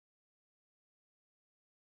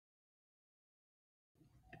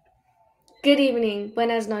Good evening,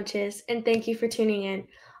 buenas noches, and thank you for tuning in.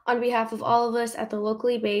 On behalf of all of us at the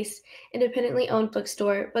locally based, independently owned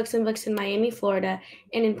bookstore, Books and Books in Miami, Florida,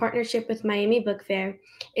 and in partnership with Miami Book Fair,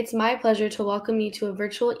 it's my pleasure to welcome you to a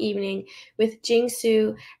virtual evening with Jing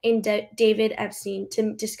Tsu and David Epstein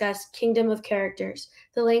to discuss Kingdom of Characters,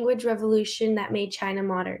 the language revolution that made China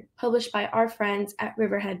modern, published by our friends at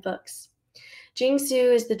Riverhead Books. Jing Tsu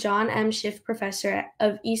is the John M. Schiff Professor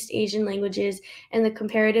of East Asian Languages and the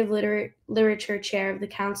Comparative Literature Chair of the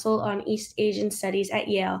Council on East Asian Studies at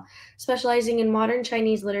Yale, specializing in modern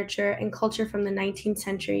Chinese literature and culture from the 19th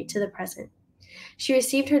century to the present. She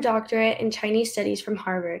received her doctorate in Chinese Studies from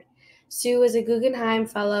Harvard. Tsu was a Guggenheim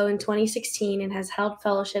Fellow in 2016 and has held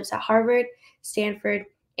fellowships at Harvard, Stanford,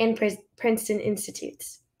 and Princeton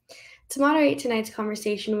Institutes. To moderate tonight's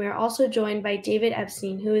conversation, we are also joined by David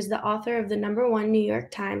Epstein, who is the author of the #1 New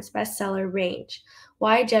York Times bestseller Range: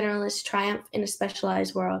 Why Generalists Triumph in a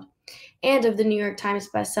Specialized World, and of the New York Times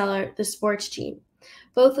bestseller The Sports Gene,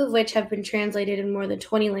 both of which have been translated in more than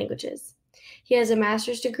 20 languages. He has a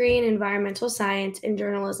master's degree in environmental science and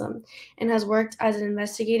journalism and has worked as an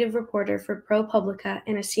investigative reporter for ProPublica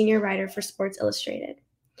and a senior writer for Sports Illustrated.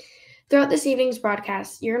 Throughout this evening's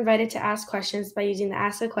broadcast, you're invited to ask questions by using the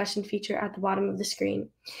Ask a Question feature at the bottom of the screen.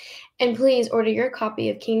 And please order your copy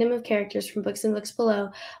of Kingdom of Characters from Books and Books below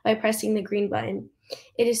by pressing the green button.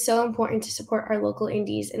 It is so important to support our local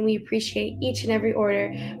indies, and we appreciate each and every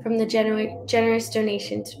order from the generous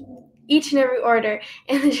donations. Each and every order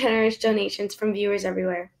and the generous donations from viewers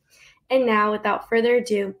everywhere. And now, without further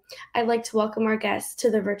ado, I'd like to welcome our guests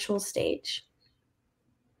to the virtual stage.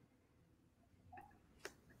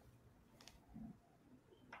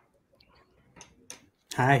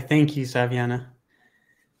 Hi, thank you, Saviana.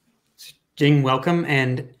 Jing, welcome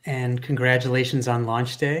and congratulations on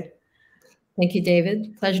launch day. Thank you,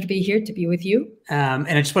 David. Pleasure to be here, to be with you. And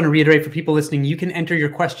I just want to reiterate for people listening, you can enter your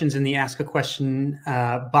questions in the Ask a Question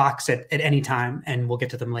box at any time, and we'll get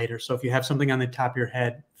to them later. So if you have something on the top of your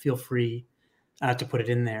head, feel free to put it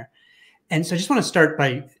in there. And so I just want to start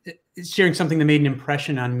by sharing something that made an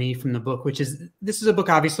impression on me from the book, which is this is a book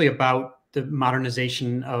obviously about the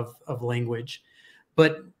modernization of language.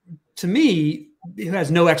 But to me, who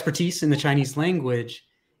has no expertise in the Chinese language,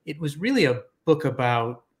 it was really a book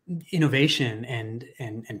about innovation and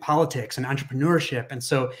politics and entrepreneurship. And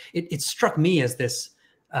so it struck me as this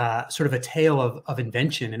sort of a tale of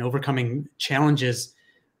invention and overcoming challenges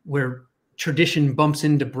where tradition bumps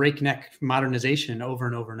into breakneck modernization over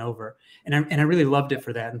and over and over. And I really loved it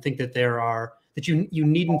for that, and think that you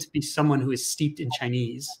needn't be someone who is steeped in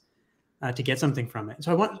Chinese to get something from it.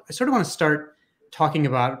 So I sort of want to start talking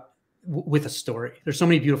about with a story. There's so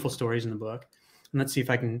many beautiful stories in the book. And let's see if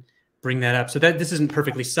I can bring that up. So that this isn't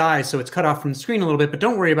perfectly sized, so it's cut off from the screen a little bit, but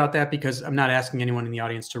don't worry about that because I'm not asking anyone in the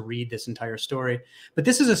audience to read this entire story. But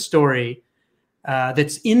this is a story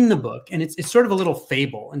that's in the book, and it's sort of a little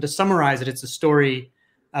fable. And to summarize it, it's a story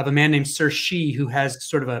of a man named Sir Shi who has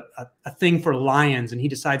sort of a thing for lions, and he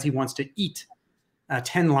decides he wants to eat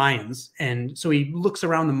 10 lions. And so he looks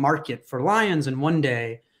around the market for lions, and one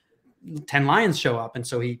day 10 lions show up. And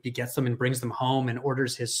so he gets them and brings them home and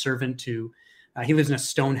orders his servant to, he lives in a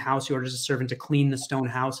stone house. He orders his servant to clean the stone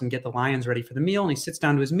house and get the lions ready for the meal. And he sits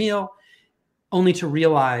down to his meal only to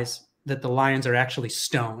realize that the lions are actually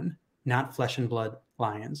stone, not flesh and blood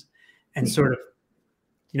lions. And sort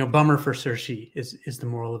of, bummer for Sir Shi is the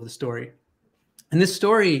moral of the story. And this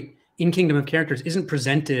story in Kingdom of Characters isn't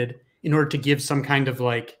presented in order to give some kind of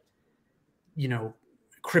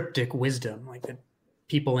cryptic wisdom, like that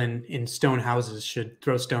people in stone houses should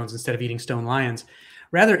throw stones instead of eating stone lions.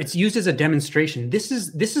 Rather, it's used as a demonstration. This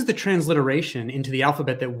is the transliteration into the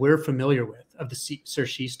alphabet that we're familiar with of the Sir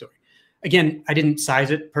Shi story. Again, I didn't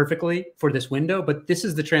size it perfectly for this window, but this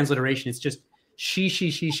is the transliteration. It's just she,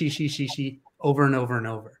 over and over and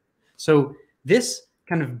over. So this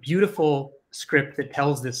kind of beautiful script that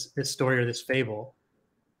tells this story or this fable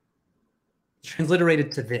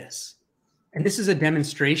transliterated to this. And this is a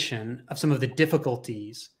demonstration of some of the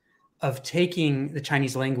difficulties of taking the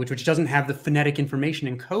Chinese language, which doesn't have the phonetic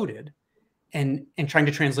information encoded, and trying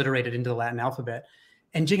to transliterate it into the Latin alphabet.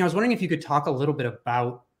 And Jing, I was wondering if you could talk a little bit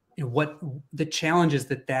about what the challenges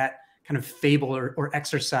that kind of fable or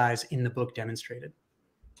exercise in the book demonstrated.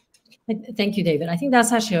 Thank you, David. I think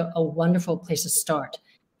that's actually a wonderful place to start,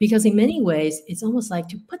 because in many ways, it's almost like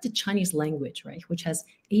to put the Chinese language, right, which has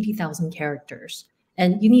 80,000 characters,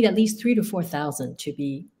 and you need at least 3,000 to 4,000 to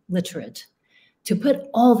be literate. To put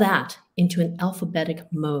all that into an alphabetic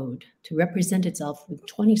mode, to represent itself with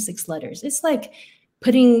 26 letters, it's like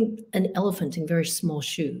putting an elephant in very small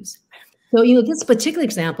shoes. So, this particular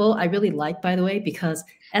example I really like, by the way, because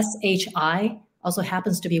SHI also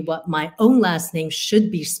happens to be what my own last name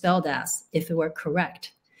should be spelled as if it were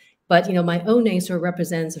correct. But, my own name sort of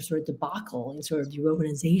represents a sort of debacle in sort of the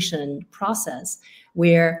romanization process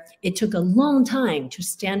where it took a long time to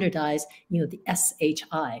standardize, the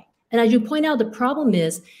SHI. And as you point out, the problem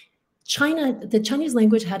is the Chinese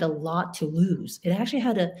language had a lot to lose. It actually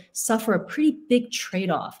had to suffer a pretty big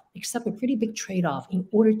trade-off, accept a pretty big trade-off in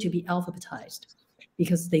order to be alphabetized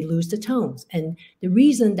because they lose the tones. And the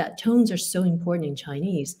reason that tones are so important in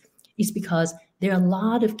Chinese is because there are a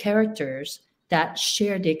lot of characters that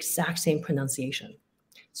share the exact same pronunciation.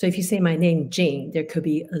 So if you say my name, Jing, there could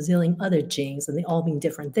be a zillion other Jings and they all mean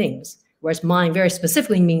different things, whereas mine very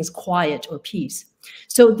specifically means quiet or peace.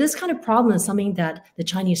 So this kind of problem is something that the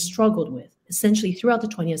Chinese struggled with essentially throughout the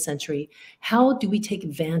 20th century. How do we take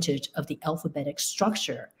advantage of the alphabetic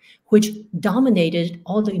structure, which dominated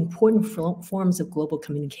all the important forms of global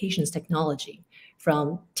communications technology,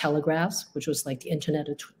 from telegraphs, which was like the internet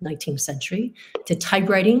of the 19th century, to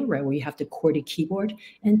typewriting, right, where you have the QWERTY keyboard,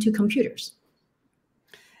 and to computers.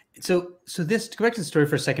 So this, to go back to the story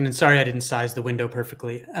for a second, and sorry I didn't size the window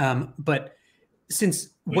perfectly, but since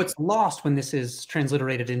what's lost when this is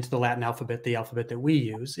transliterated into the Latin alphabet, the alphabet that we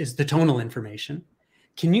use, is the tonal information.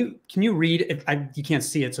 Can you read? You can't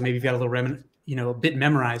see it, so maybe you've got a little a bit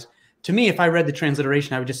memorized. To me, if I read the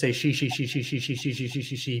transliteration, I would just say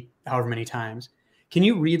she, however many times. Can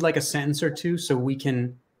you read like a sentence or two so we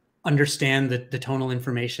can understand the tonal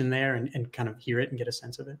information there and kind of hear it and get a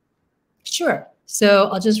sense of it? Sure. So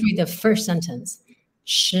I'll just read the first sentence.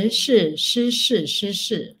 时是诗是诗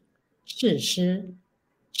是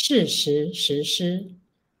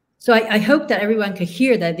So I hope that everyone could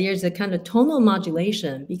hear that there's a kind of tonal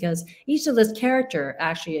modulation because each of those characters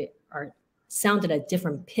actually are sounded at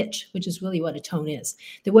different pitch, which is really what a tone is.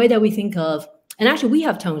 The way that we think of, and actually we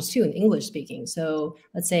have tones too in English speaking. So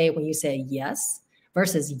let's say when you say yes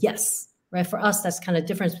versus yes, right? For us, that's kind of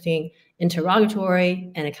difference between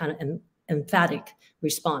interrogatory and a kind of emphatic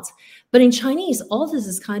response. But in Chinese, all this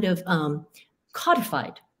is kind of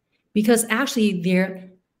codified because actually there are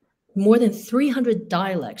more than 300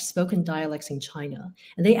 dialects, spoken dialects in China,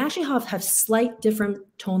 and they actually have slight different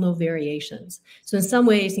tonal variations. So in some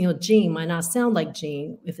ways, Jing might not sound like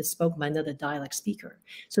Jing if it's spoken by another dialect speaker.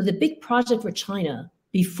 So the big project for China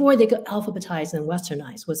before they got alphabetized and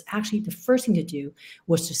westernized was actually the first thing to do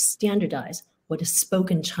was to standardize what a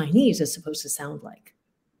spoken Chinese is supposed to sound like.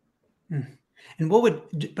 And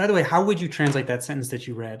by the way, how would you translate that sentence that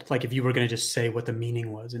you read? Like if you were going to just say what the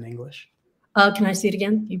meaning was in English? Can I see it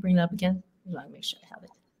again? You bring it up again? I want to make sure I have it.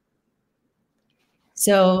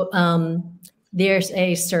 So there's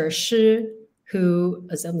a Sir Shi who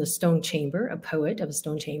is in the stone chamber, a poet of a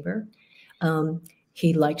stone chamber.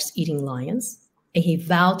 He likes eating lions, and he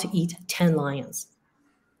vowed to eat 10 lions.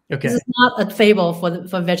 Okay. This is not a fable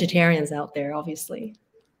for vegetarians out there, obviously.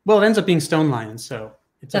 Well, it ends up being stone lions, so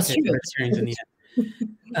it's that's okay true. Vegetarians in the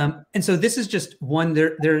end. And so this is just one.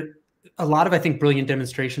 There are a lot of, I think, brilliant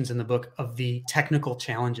demonstrations in the book of the technical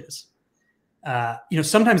challenges.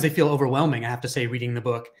 Sometimes they feel overwhelming, I have to say, reading the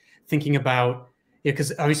book, thinking about,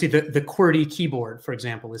 because obviously the QWERTY keyboard, for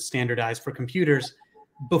example, is standardized for computers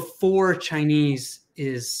before Chinese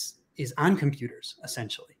is on computers,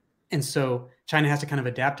 essentially. And so China has to kind of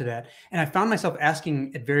adapt to that. And I found myself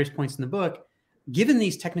asking at various points in the book, given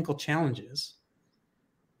these technical challenges,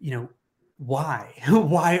 why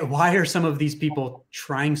are some of these people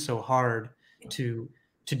trying so hard to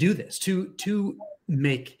do this, to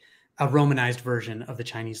make a Romanized version of the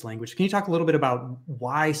Chinese language? Can you talk a little bit about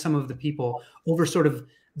why some of the people over sort of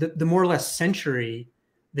the more or less century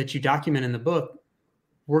that you document in the book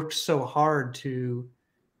worked so hard to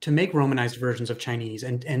make Romanized versions of Chinese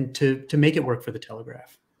and to make it work for the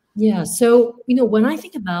telegraph? Yeah. So, when I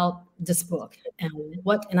think about this book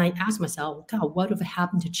and I ask myself, God, what would have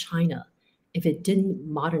happened to China if it didn't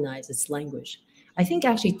modernize its language? I think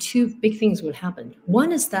actually two big things would happen.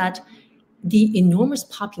 One is that the enormous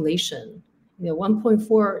population,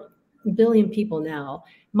 1.4 billion people now,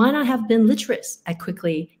 might not have been literate as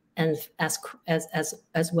quickly and as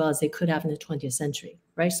well as they could have in the 20th century,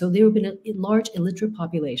 right? So there would have been a large illiterate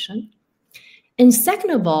population. And second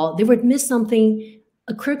of all, they would miss something,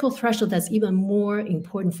 a critical threshold that's even more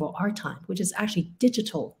important for our time, which is actually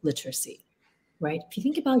digital literacy. Right? If you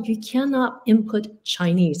think about it, you cannot input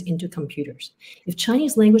Chinese into computers. If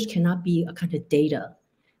Chinese language cannot be a kind of data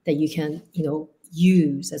that you can,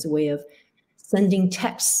 use as a way of sending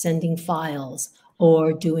text, sending files,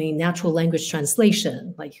 or doing natural language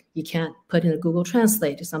translation, like you can't put in a Google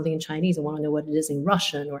Translate something in Chinese and want to know what it is in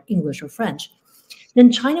Russian or English or French.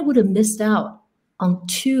 then China would have missed out on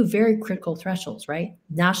two very critical thresholds, right?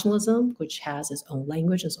 Nationalism, which has its own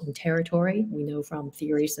language, its own territory, we know from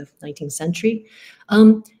theories of 19th century,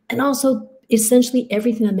 and also essentially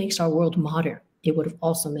everything that makes our world modern, it would have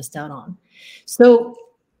also missed out on. So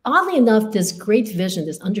oddly enough, this great vision,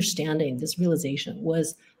 this understanding, this realization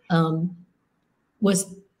was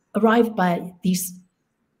arrived by these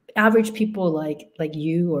average people like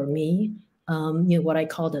you or me, what I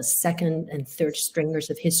call the second and third stringers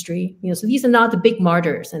of history. So these are not the big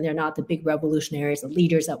martyrs, and they're not the big revolutionaries, the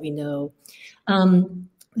leaders that we know.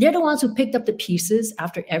 They're the ones who picked up the pieces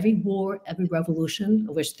after every war, every revolution,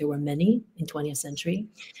 of which there were many in 20th century,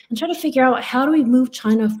 and try to figure out, how do we move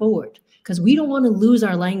China forward? Because we don't want to lose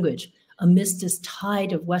our language amidst this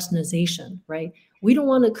tide of westernization, right? We don't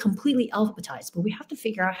want to completely alphabetize, but we have to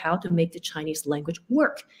figure out how to make the Chinese language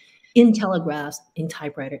work in telegraphs, in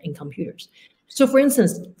typewriter, in computers. So for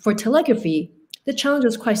instance, for telegraphy, the challenge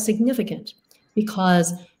was quite significant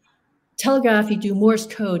because telegraph, you do Morse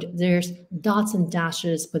code, there's dots and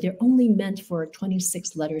dashes, but they're only meant for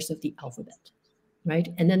 26 letters of the alphabet, right?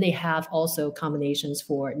 And then they have also combinations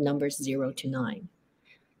for numbers 0 to 9.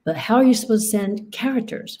 But how are you supposed to send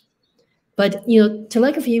characters? But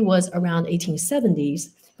telegraphy was around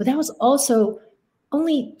 1870s, but that was also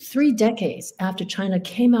only 3 decades after China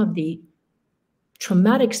came out of the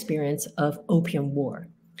traumatic experience of Opium War.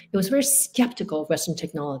 It was very skeptical of Western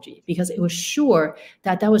technology because it was sure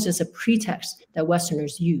that that was just a pretext that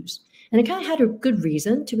Westerners used. And it kind of had a good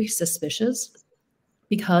reason to be suspicious,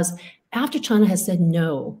 because after China has said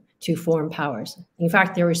no to foreign powers, in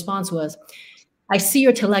fact, their response was, I see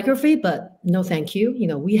your telegraphy, but no thank you.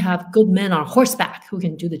 We have good men on horseback who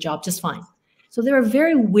can do the job just fine. So they were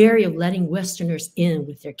very wary of letting Westerners in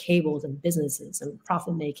with their cables and businesses and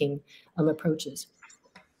profit-making approaches.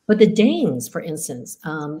 But the Danes, for instance,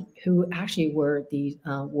 who actually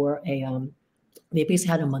they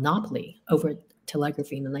basically had a monopoly over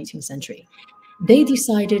telegraphy in the 19th century. They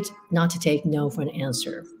decided not to take no for an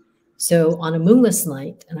answer. So on a moonless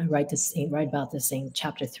night, and I write about this in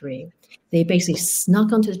chapter 3, they basically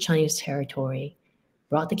snuck onto the Chinese territory,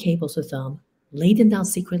 brought the cables with them, laid them down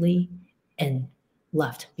secretly, and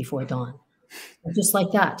left before dawn. And just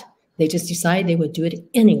like that, they just decided they would do it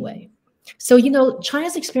anyway. So,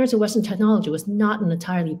 China's experience with Western technology was not an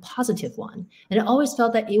entirely positive one. And it always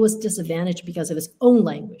felt that it was disadvantaged because of its own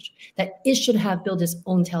language, that it should have built its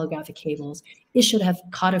own telegraphic cables. It should have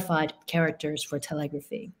codified characters for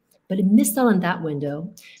telegraphy. But it missed out on that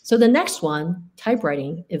window. So the next one,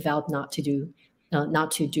 typewriting, it vowed not to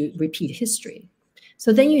repeat history.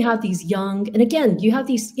 So then you have these young, and again, you have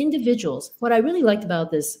these individuals. What I really liked about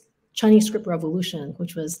this Chinese script revolution,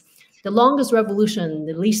 which was the longest revolution,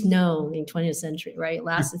 the least known in 20th century, right? It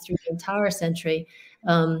lasted through the entire century.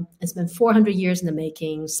 It's been 400 years in the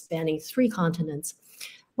making, spanning 3 continents.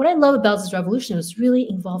 What I love about this revolution was really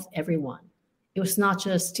involved everyone. It was not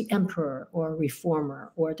just the emperor or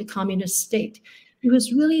reformer or the communist state. It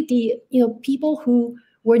was really the people who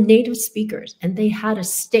were native speakers, and they had a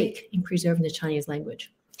stake in preserving the Chinese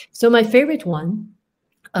language. So my favorite one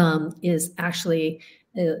is actually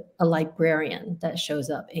a librarian that shows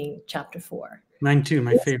up in chapter 4. Mine too,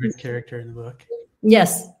 my favorite character in the book.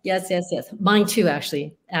 Yes. Mine too,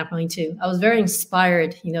 actually. Mine too. I was very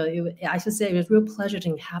inspired. I should say it was a real pleasure to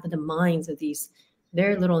inhabit the minds of these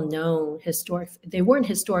very little known they weren't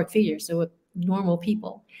historic figures, they were normal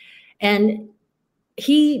people. And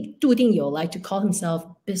Du Dingyou liked to call himself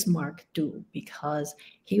Bismarck Du because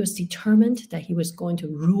he was determined that he was going to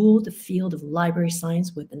rule the field of library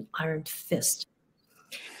science with an iron fist.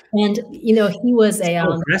 And he was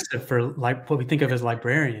aggressive for what we think of as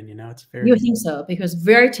librarian. It's very. You think so, because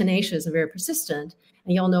very tenacious and very persistent,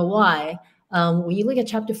 and you'll know why when you look at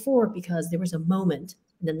chapter 4. Because there was a moment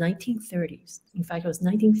in the 1930s. In fact, it was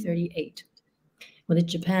 1938 when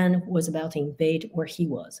Japan was about to invade where he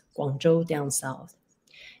was, Guangzhou down south.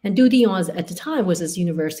 And Du Dingyou at the time was his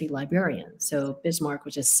university librarian. So Bismarck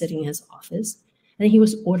was just sitting in his office, and he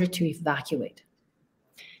was ordered to evacuate.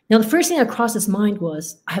 Now, the first thing that crossed his mind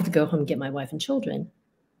was, I have to go home and get my wife and children.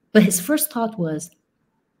 But his first thought was,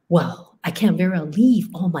 well, I can't very well leave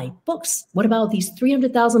all my books. What about these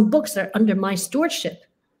 300,000 books that are under my stewardship?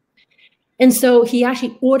 And so he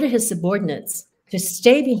actually ordered his subordinates to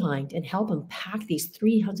stay behind and help him pack these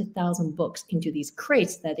 300,000 books into these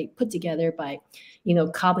crates that they put together by,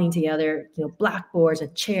 cobbling together, blackboards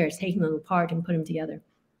and chairs, taking them apart and put them together.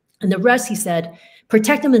 And the rest, he said,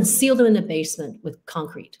 protect them and seal them in the basement with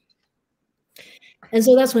concrete. And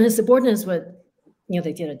so that's when his subordinates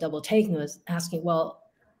they did a double take and was asking, well,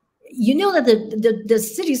 you know that the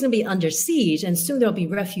city's going to be under siege, and soon there'll be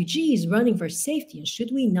refugees running for safety. And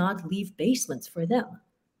should we not leave basements for them?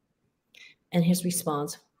 And his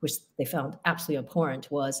response, which they found absolutely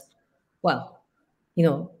abhorrent, was, well, you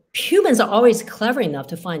know, humans are always clever enough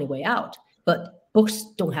to find a way out, but books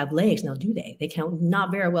don't have legs now, do they? They can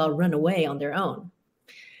not very well run away on their own.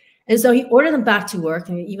 And so he ordered them back to work,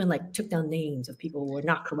 and he even like took down names of people who were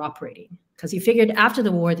not cooperating, because he figured after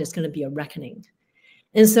the war, there's going to be a reckoning.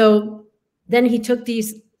 And so then he took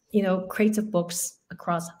these, you know, crates of books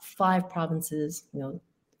across 5 provinces, you know,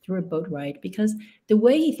 through a boat ride, because the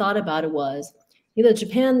way he thought about it was, you know,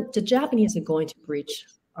 the Japanese are going to breach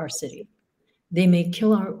our city. They may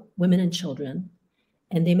kill our women and children,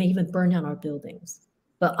 and they may even burn down our buildings.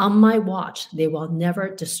 But on my watch, they will never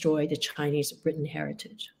destroy the Chinese written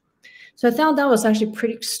heritage. So I found that was actually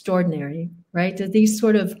pretty extraordinary, right? That these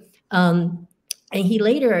sort of, and he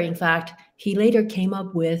later, in fact, came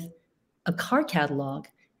up with a card catalog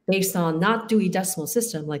based on not Dewey Decimal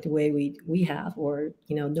System like the way we have, or,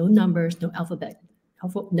 you know, no numbers, no alphabet,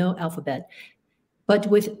 but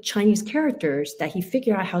with Chinese characters that he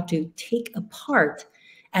figured out how to take apart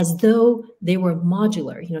as though they were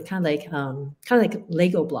modular, you know, kind of like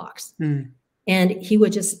Lego blocks. Mm. And he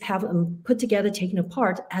would just have them put together, taken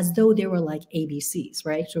apart as though they were like ABCs,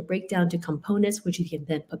 right? So break down to components, which he can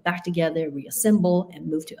then put back together, reassemble, and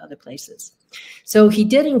move to other places. So he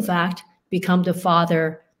did, in fact, become the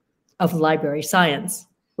father of library science,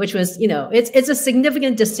 which was, you know, it's a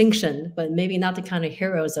significant distinction, but maybe not the kind of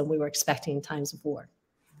heroes that we were expecting in times of war.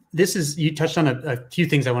 This is, you touched on a few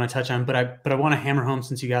things I want to touch on, but I want to hammer home,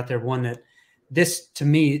 since you got there, one that this, to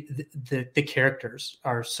me, the characters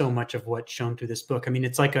are so much of what's shown through this book. I mean,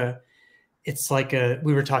 it's like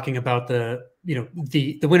we were talking about the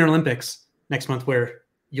Winter Olympics next month, where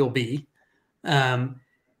you'll be. And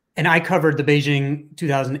I covered the Beijing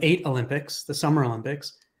 2008 Olympics, the Summer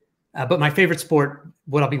Olympics. But my favorite sport,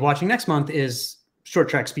 what I'll be watching next month, is short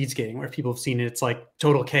track speed skating, where people have seen it. It's like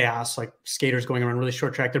total chaos, like skaters going around really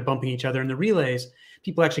short track. They're bumping each other. In the relays,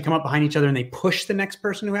 people actually come up behind each other and they push the next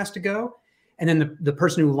person who has to go. And then the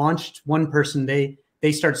person who launched one person,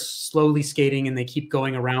 they start slowly skating, and they keep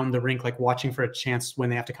going around the rink, like watching for a chance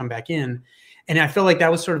when they have to come back in. And I feel like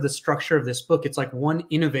that was sort of the structure of this book. It's like one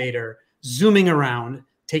innovator zooming around,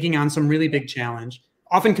 taking on some really big challenge,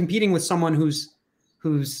 often competing with someone who's,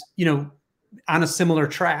 you know, on a similar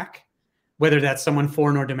track, whether that's someone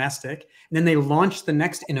foreign or domestic. And then they launch the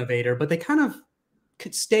next innovator, but they kind of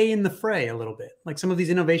could stay in the fray a little bit. Like some of these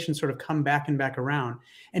innovations sort of come back and back around.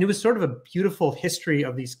 And it was sort of a beautiful history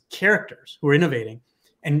of these characters who are innovating.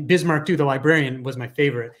 And Bismarck too, the librarian, was my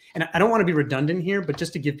favorite. And I don't want to be redundant here, but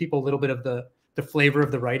just to give people a little bit of the flavor of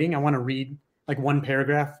the writing, I want to read like one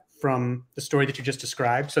paragraph from the story that you just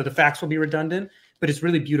described. So the facts will be redundant, but it's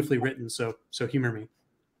really beautifully written. So humor me.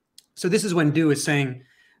 So this is when Du is saying,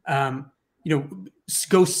 you know,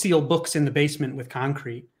 go seal books in the basement with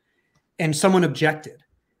concrete. And someone objected.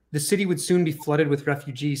 The city would soon be flooded with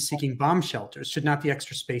refugees seeking bomb shelters. Should not the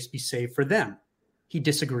extra space be saved for them? He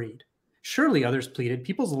disagreed. Surely, others pleaded,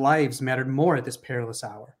 people's lives mattered more at this perilous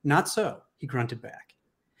hour. Not so, he grunted back.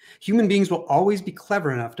 Human beings will always be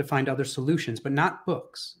clever enough to find other solutions, but not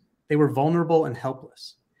books. They were vulnerable and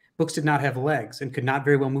helpless. Books did not have legs and could not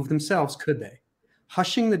very well move themselves, could they?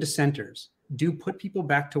 Hushing the dissenters, Du put people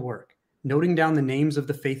back to work, noting down the names of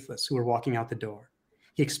the faithless who were walking out the door.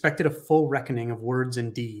 He expected a full reckoning of words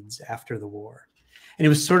and deeds after the war. And it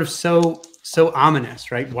was sort of so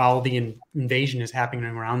ominous, right, while the invasion is happening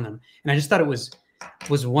around them. And I just thought it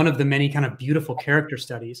was one of the many kind of beautiful character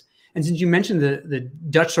studies. And since you mentioned the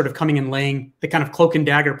Dutch sort of coming and laying the kind of cloak and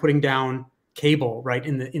dagger, putting down cable, right,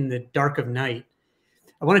 in the dark of night,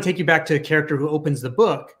 I want to take you back to a character who opens the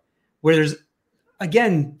book, where there's,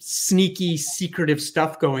 again, sneaky, secretive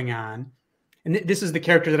stuff going on. And this is the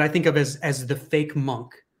character that I think of as the fake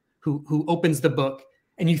monk who opens the book,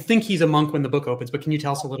 and you think he's a monk when the book opens. But can you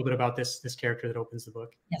tell us a little bit about this character that opens the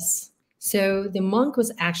book? Yes. So the monk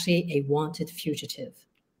was actually a wanted fugitive.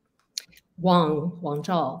 Wang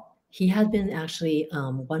Zhao, he had been actually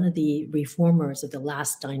one of the reformers of the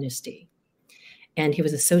last dynasty. And he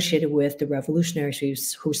was associated with the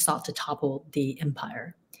revolutionaries who sought to topple the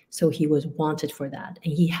empire. So he was wanted for that.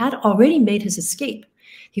 And he had already made his escape.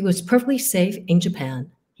 He was perfectly safe in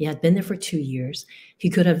Japan. He had been there for 2 years. He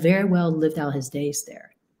could have very well lived out his days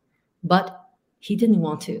there. But he didn't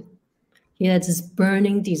want to. He had this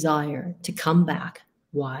burning desire to come back.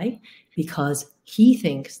 Why? Because he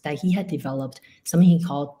thinks that he had developed something he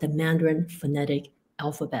called the Mandarin phonetic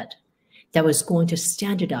alphabet. that was going to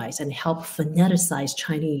standardize and help phoneticize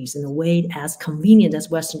Chinese in a way as convenient as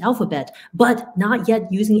Western alphabet, but not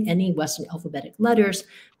yet using any Western alphabetic letters,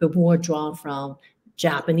 but more drawn from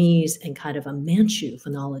Japanese and kind of a Manchu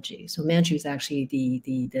phonology. So Manchu is actually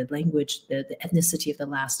the language, the ethnicity of the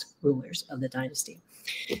last rulers of the dynasty.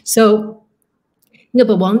 So,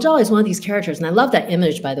 but Wang Zhao is one of these characters, and I love that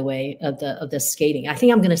image, by the way, of the skating. I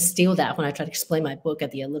think I'm going to steal that when I try to explain my book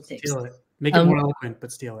at the Olympics. Steal it. Make it more eloquent,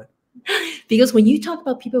 but steal it. Because when you talk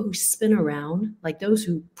about people who spin around, like those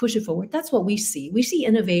who push it forward, that's what we see. We see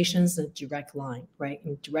innovations in a direct line, right,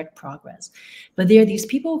 in direct progress. But there are these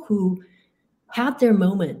people who had their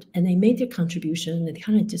moment and they made their contribution and they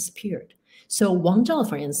kind of disappeared. So Wang Zhao,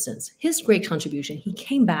 for instance, his great contribution, he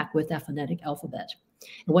came back with that phonetic alphabet.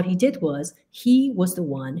 And what he did was he was the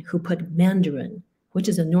one who put Mandarin, which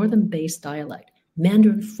is a northern-based dialect,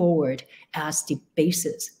 Mandarin forward as the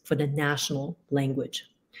basis for the national language.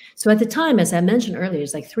 So at the time, as I mentioned earlier,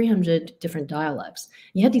 it's like 300 different dialects.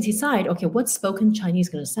 You had to decide, okay, what's spoken Chinese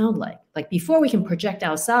going to sound like? Like before we can project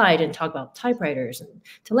outside and talk about typewriters and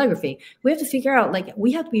telegraphy, we have to figure out, like,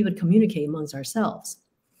 we have to be able to communicate amongst ourselves.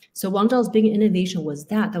 So Wang Zhao's big innovation was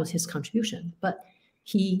that was his contribution. But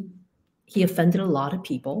he offended a lot of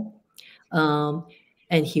people.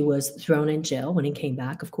 And he was thrown in jail when he came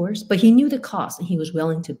back, of course. But he knew the cost and he was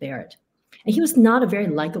willing to bear it. And he was not a very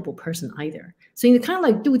likable person either. So you're kind of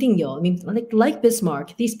like Du Dingyou. I mean, like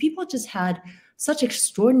Bismarck, these people just had such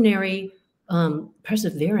extraordinary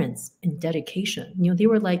perseverance and dedication. You know, they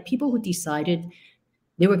were like people who decided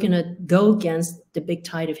they were going to go against the big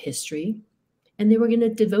tide of history, and they were going to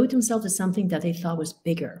devote themselves to something that they thought was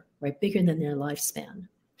bigger, right? Bigger than their lifespan.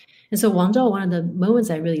 And so Wang Zhao, one of the moments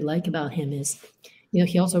I really like about him is, you know,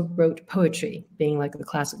 he also wrote poetry, being like a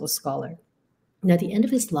classical scholar. And at the end of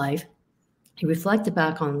his life, he reflected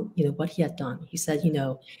back on, you know, what he had done. He said, you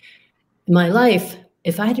know, in my life,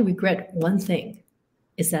 if I had to regret one thing,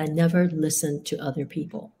 is that I never listened to other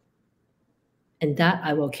people. And that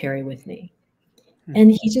I will carry with me.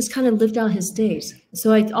 And he just kind of lived out his days.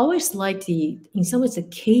 So I always liked in some ways, the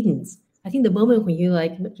cadence. I think the moment when you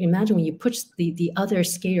imagine when you push the other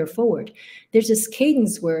skater forward, there's this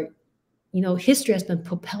cadence where, you know, history has been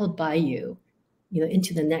propelled by you, you know,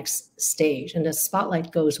 into the next stage, and the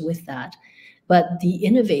spotlight goes with that. But the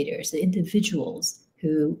innovators, the individuals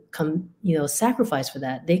who come, you know, sacrifice for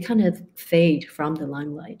that, they kind of fade from the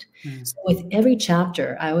limelight. So with every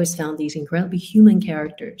chapter, I always found these incredibly human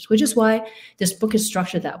characters, which is why this book is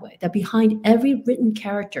structured that way, that behind every written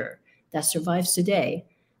character that survives today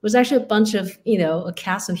was actually a bunch of, you know, a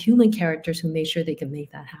cast of human characters who made sure they could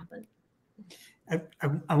make that happen.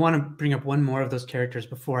 I want to bring up one more of those characters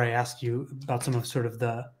before I ask you about some of sort of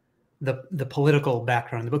the political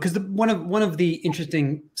background of the book, because one of the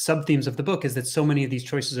interesting sub themes of the book is that so many of these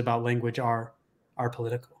choices about language are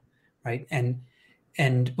political, right?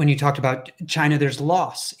 And when you talked about China, there's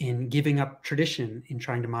loss in giving up tradition in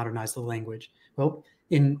trying to modernize the language. Well,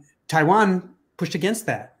 in Taiwan, pushed against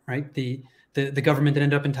that, right? The government that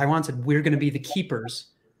ended up in Taiwan said, we're going to be the keepers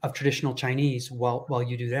of traditional Chinese while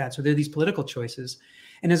you do that. So there are these political choices.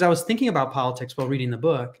 And as I was thinking about politics while reading the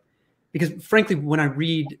book, because frankly, when I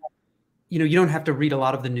read, you know, you don't have to read a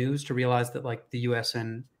lot of the news to realize that like the US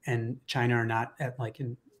and China are not at like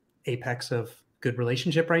an apex of good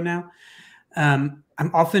relationship right now. I'm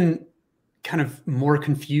often kind of more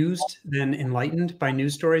confused than enlightened by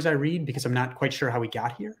news stories I read because I'm not quite sure how we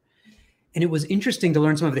got here. And it was interesting to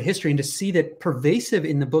learn some of the history and to see that pervasive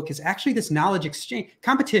in the book is actually this knowledge exchange,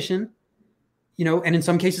 competition, you know, and in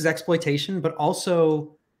some cases exploitation, but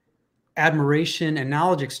also admiration and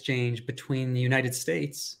knowledge exchange between the United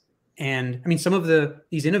States. And I mean, some of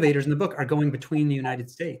these innovators in the book are going between the United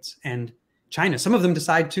States and China. Some of them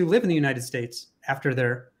decide to live in the United States after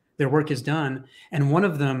their work is done. And one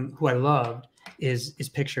of them, who I loved, is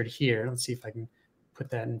pictured here. Let's see if I can put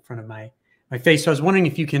that in front of my face. So I was wondering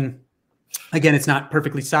if you can. Again, it's not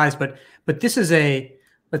perfectly sized, but this is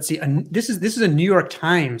this is a New York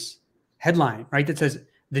Times headline, right? That says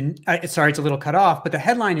sorry, it's a little cut off, but the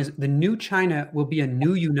headline is "The New China Will Be a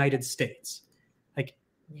New United States." Like,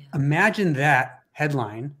 yeah. Imagine that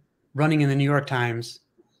headline running in the New York Times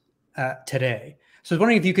today. So I was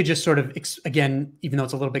wondering if you could just sort of, again, even though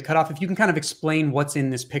it's a little bit cut off, if you can kind of explain what's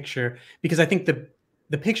in this picture, because I think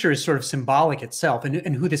the picture is sort of symbolic itself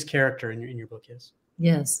and who this character in your book is.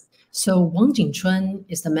 Yes. So Wang Jingchun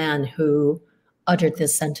is the man who uttered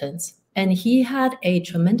this sentence. And he had a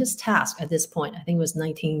tremendous task at this point. I think it was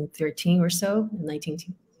 1913 or so,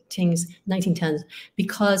 1910s,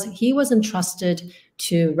 because he was entrusted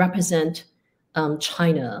to represent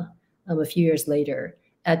China a few years later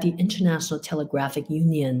at the International Telegraphic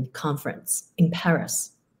Union conference in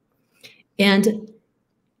Paris. And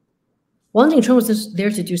Wang Jingchun was there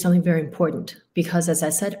to do something very important because, as I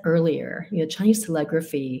said earlier, Chinese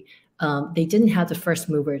telegraphy, they didn't have the first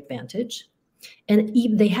mover advantage. And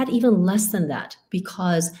they had even less than that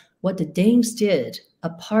because what the Danes did,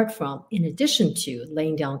 apart from, in addition to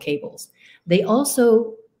laying down cables, they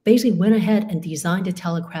also basically went ahead and designed a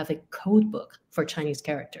telegraphic code book for Chinese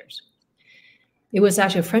characters. It was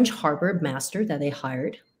actually a French harbor master that they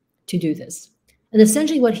hired to do this. And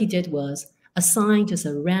essentially what he did was assign just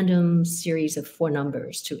a random series of 4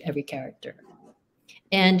 numbers to every character.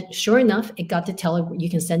 And sure enough, it got the you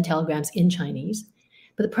can send telegrams in Chinese.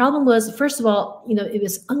 But the problem was, first of all, it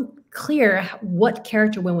was unclear what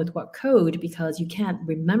character went with what code because you can't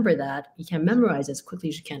remember that. You can't memorize as quickly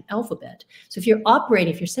as you can alphabet. So if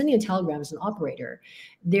you're sending a telegram as an operator,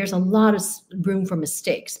 there's a lot of room for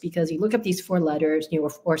mistakes because you look up these 4 letters,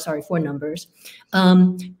 4 numbers,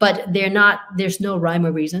 but there's no rhyme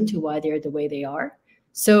or reason to why they're the way they are.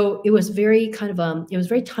 So it was very it was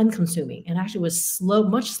very time consuming and actually was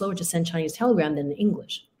much slower to send Chinese telegram than the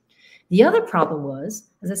English. The other problem was,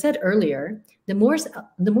 as I said earlier, the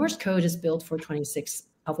Morse code is built for 26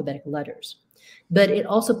 alphabetic letters, but it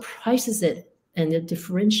also prices it in a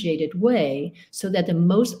differentiated way so that the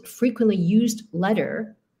most frequently used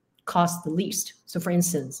letter costs the least. So for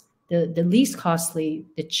instance, the least costly,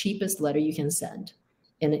 the cheapest letter you can send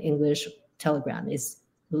in an English telegram is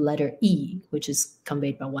the letter E, which is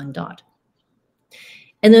conveyed by 1 dot.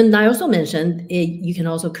 And then I also mentioned you can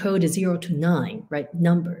also code 0 to 9, right?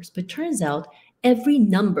 Numbers. But turns out every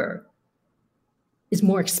number is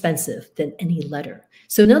more expensive than any letter.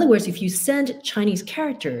 So in other words, if you send Chinese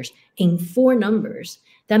characters in 4 numbers,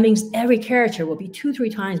 that means every character will be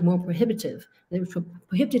 2-3 times more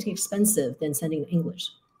prohibitively expensive than sending English.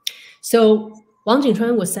 So Wang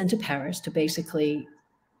Jingchun was sent to Paris to basically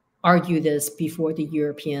argue this before the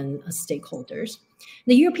European stakeholders.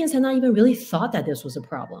 The Europeans had not even really thought that this was a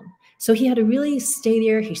problem. So he had to really stay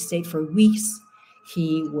there. He stayed for weeks.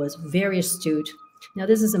 He was very astute. Now,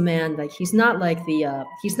 this is a man, he's not like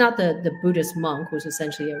he's not the Buddhist monk who's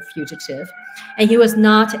essentially a fugitive. And he was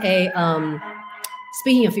not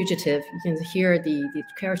speaking of fugitive, you can hear the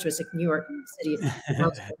characteristic New York City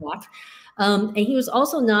walk. And he was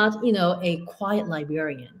also not, a quiet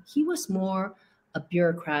librarian. He was more a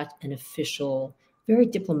bureaucrat, an official, very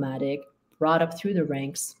diplomatic, brought up through the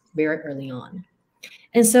ranks very early on.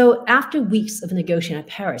 And so after weeks of negotiating at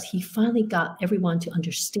Paris, he finally got everyone to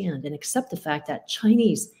understand and accept the fact that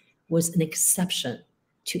Chinese was an exception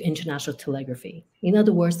to international telegraphy. In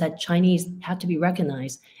other words, that Chinese had to be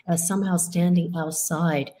recognized as somehow standing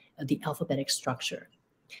outside of the alphabetic structure.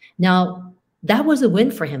 Now, that was a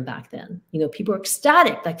win for him back then. People were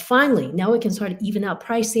ecstatic, finally, now we can start to even out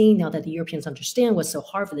pricing now that the Europeans understand what's so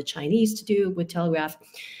hard for the Chinese to do with telegraph.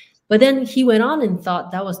 But then he went on and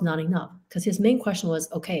thought that was not enough because his main question was,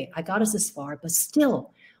 okay, I got us this far, but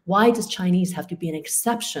still, why does Chinese have to be an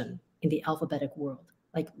exception in the alphabetic world?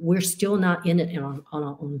 We're still not in it on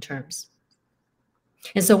our own terms.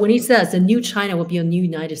 And so when he says the new China will be a new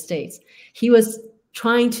United States, he was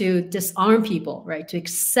trying to disarm people, right? To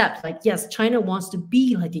accept, yes, China wants to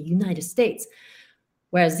be like the United States.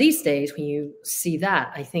 Whereas these days, when you see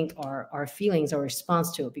that, I think our feelings, our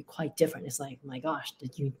response to it will be quite different. It's like, my gosh,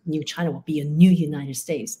 the new China will be a new United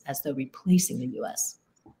States as though replacing the US.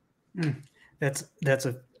 That's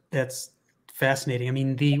fascinating. I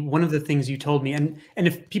mean, one of the things you told me, and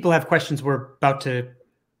if people have questions, we're about to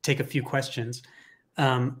take a few questions.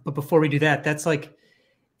 But before we do that,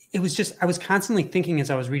 I was constantly thinking as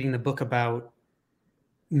I was reading the book about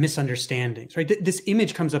misunderstandings, right? This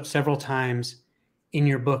image comes up several times in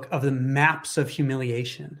your book of the maps of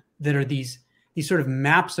humiliation that are these sort of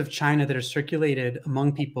maps of China that are circulated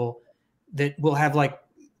among people that will have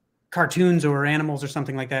cartoons or animals or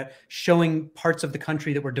something like that showing parts of the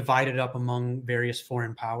country that were divided up among various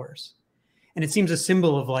foreign powers. And it seems a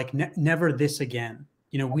symbol of never this again.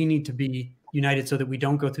 We need to be united so that we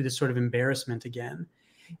don't go through this sort of embarrassment again.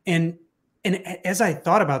 And as I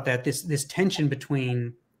thought about that, this tension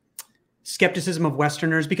between skepticism of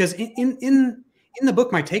Westerners, because in the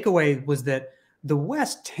book, my takeaway was that the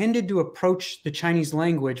West tended to approach the Chinese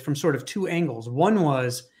language from sort of 2 angles. One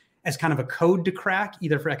was as kind of a code to crack,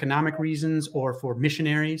 either for economic reasons or for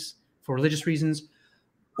missionaries, for religious reasons,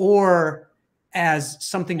 or as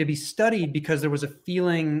something to be studied because there was a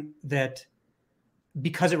feeling that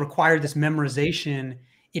because it required this memorization,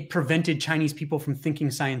 it prevented Chinese people from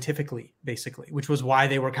thinking scientifically, basically, which was why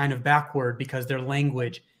they were kind of backward because their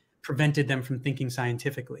language prevented them from thinking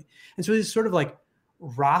scientifically. And so this sort of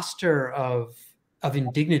roster of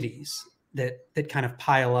indignities that kind of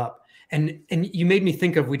pile up. And you made me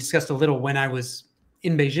think of, we discussed a little when I was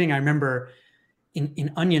in Beijing. I remember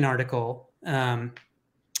in Onion article that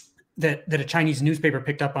a Chinese newspaper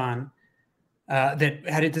picked up on, that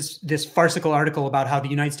had this farcical article about how the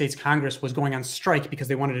United States Congress was going on strike because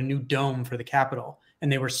they wanted a new dome for the Capitol,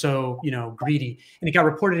 and they were so, greedy. And it got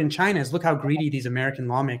reported in China as, look how greedy these American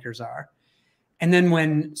lawmakers are. And then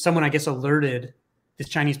when someone, I guess, alerted this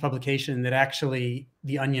Chinese publication that actually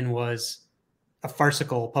the Onion was a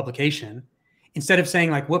farcical publication, instead of saying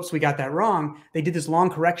like, whoops, we got that wrong, they did this long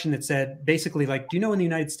correction that said basically like, do you know in the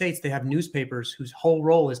United States they have newspapers whose whole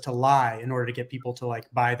role is to lie in order to get people to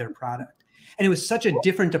like buy their product? And it was such a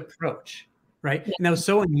different approach, right? And that was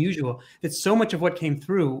so unusual that so much of what came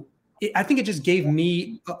through, I think it just gave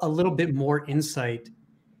me a little bit more insight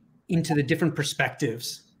into the different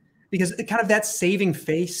perspectives, because it kind of that saving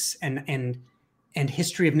face and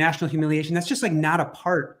history of national humiliation, that's just like not a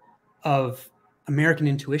part of American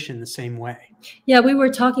intuition the same way. Yeah, we were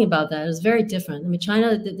talking about that. It's very different. I mean,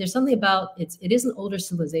 China, there's something about it is an older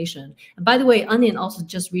civilization. And by the way, Onion also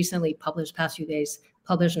just recently past few days,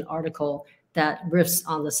 published an article that riffs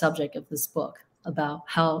on the subject of this book about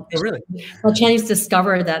how, how Chinese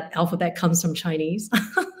discover that alphabet comes from Chinese.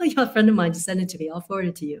 A friend of mine just sent it to me. I'll forward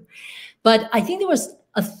it to you. But I think there was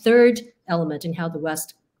a third element in how the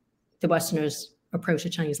Westerners approach the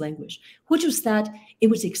Chinese language, which was that it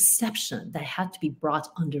was exception that had to be brought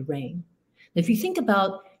under rein. If you think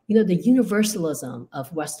about, the universalism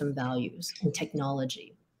of Western values and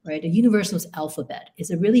technology, right? The universalist alphabet, is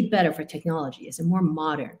it really better for technology? Is it more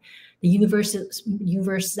modern? The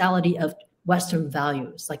universality of Western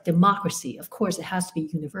values, like democracy, of course, it has to be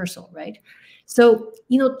universal, right? So,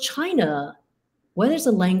 China, whether it's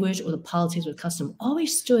the language or the politics or the custom,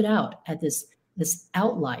 always stood out at this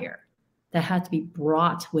outlier that had to be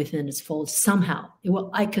brought within its fold somehow.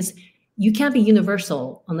 Because you can't be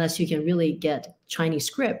universal unless you can really get Chinese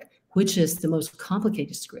script, which is the most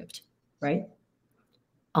complicated script, right,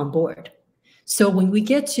 on board. So when we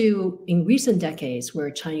get to, in recent decades, where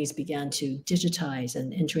Chinese began to digitize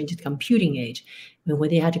and enter into the computing age, and when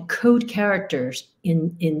they had to code characters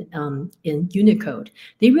in Unicode,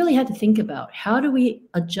 they really had to think about, how do we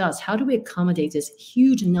adjust, how do we accommodate this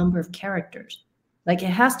huge number of characters? Like,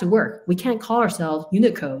 it has to work. We can't call ourselves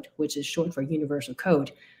Unicode, which is short for universal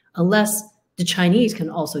code, unless the Chinese can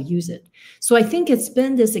also use it. So I think it's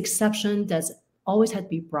been this exception that's always had to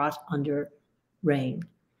be brought under rein.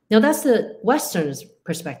 Now, that's the Western's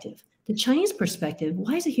perspective. The Chinese perspective,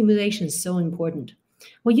 why is the humiliation so important?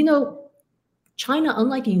 Well, China,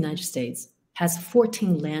 unlike the United States, has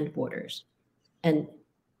 14 land borders. And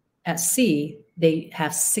at sea, they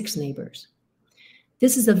have 6 neighbors.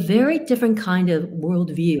 This is a very different kind of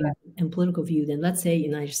worldview and political view than, let's say,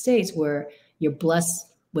 United States, where you're blessed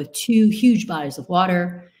with 2 huge bodies of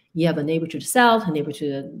water. You have a neighbor to the south, a neighbor to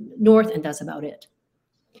the north, and that's about it.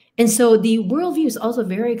 And so the worldview is also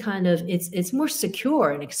very kind of, it's more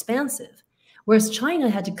secure and expansive. Whereas China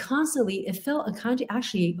had to constantly, it felt a kind of,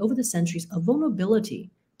 actually, over the centuries, a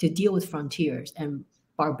vulnerability to deal with frontiers and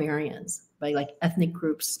barbarians, right? Like ethnic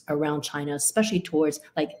groups around China, especially towards,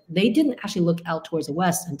 like, they didn't actually look out towards the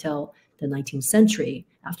West until the 19th century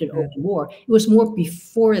after the Opium War. It was more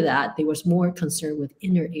before that, they was more concerned with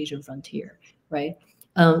inner Asian frontier, right?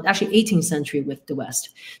 Actually 18th century with the West.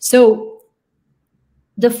 So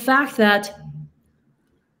the fact that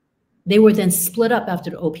they were then split up after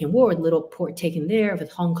the Opium War, little port taken there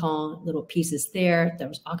with Hong Kong, little pieces there that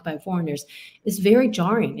was occupied by foreigners, is very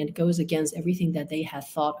jarring, and it goes against everything that they had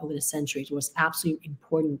thought over the centuries was absolutely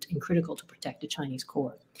important and critical to protect the Chinese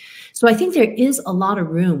core. So I think there is a lot of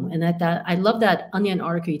room, and that I love that Onion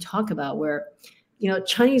article you talk about, where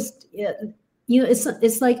Chinese,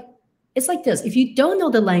 it's like this. If you don't know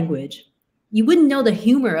the language, you wouldn't know the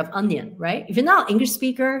humor of Onion, right? If you're not an English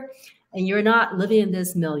speaker and you're not living in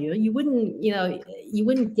this milieu, you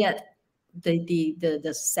wouldn't get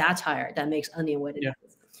the satire that makes Onion what it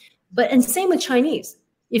is. And same with Chinese.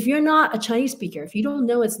 If you're not a Chinese speaker, if you don't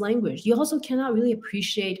know its language, you also cannot really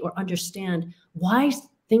appreciate or understand why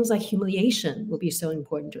things like humiliation will be so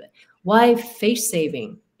important to it. Why face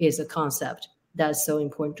saving is a concept that is so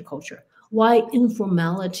important to culture. Why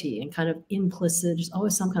informality and kind of implicit, there's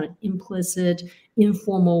always some kind of implicit,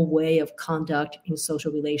 informal way of conduct in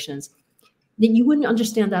social relations, that you wouldn't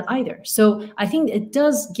understand that either. So I think it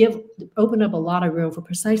does open up a lot of room for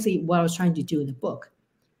precisely what I was trying to do in the book,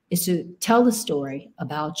 is to tell the story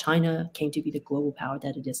about China came to be the global power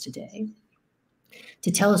that it is today,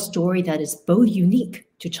 to tell a story that is both unique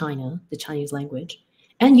to China, the Chinese language,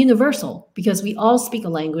 and universal, because we all speak a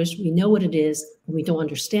language. We know what it is when we don't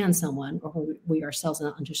understand someone or when we ourselves are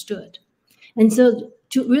not understood. And so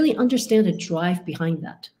to really understand the drive behind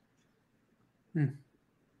that.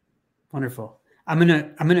 Wonderful. I'm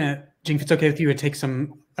gonna, Jing, if it's okay with you, to take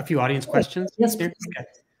a few audience questions. Yes, here.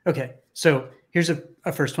 Okay. So here's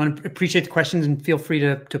a first one. Appreciate the questions and feel free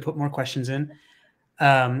to put more questions in.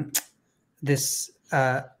 This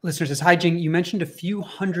listener says, "Hi, Jing. You mentioned a few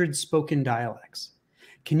hundred spoken dialects.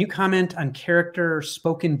 Can you comment on character or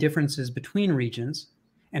spoken differences between regions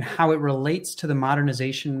and how it relates to the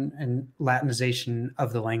modernization and Latinization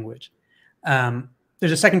of the language?"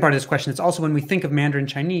 There's a second part of this question. It's also, when we think of Mandarin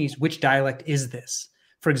Chinese, which dialect is this?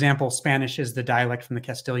 For example, Spanish is the dialect from the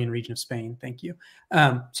Castilian region of Spain. Thank you.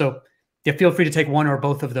 So yeah, feel free to take one or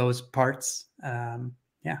both of those parts.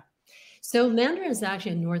 Yeah. So Mandarin is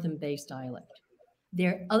actually a northern-based dialect.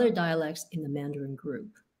 There are other dialects in the Mandarin group.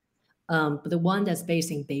 But the one that's based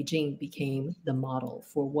in Beijing became the model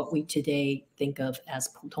for what we today think of as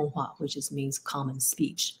普通话, which means common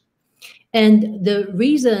speech. And the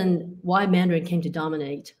reason why Mandarin came to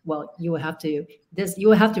dominate, well, you will have to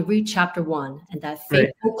read chapter 1 and that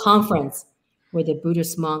fateful conference where the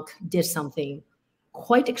Buddhist monk did something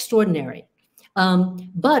quite extraordinary.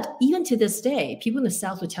 But even to this day, people in the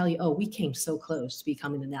South would tell you, oh, we came so close to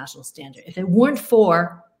becoming the national standard. If it weren't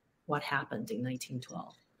for what happened in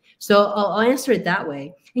 1912. So I'll answer it that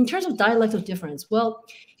way. In terms of dialectal difference, well,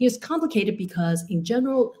 it's complicated because in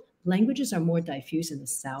general, languages are more diffuse in the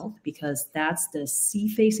South because that's the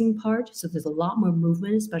sea-facing part. So there's a lot more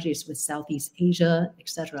movement, especially with Southeast Asia,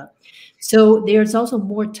 etc. So there's also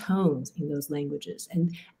more tones in those languages.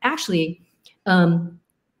 And actually,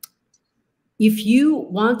 if you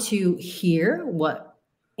want to hear what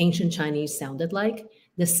ancient Chinese sounded like,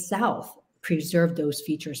 the South preserved those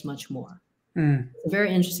features much more.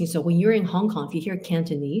 Very interesting. So when you're in Hong Kong, if you hear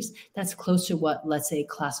Cantonese, that's close to what, let's say,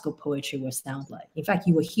 classical poetry would sound like. In fact,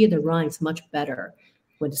 you will hear the rhymes much better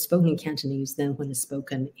when it's spoken in Cantonese than when it's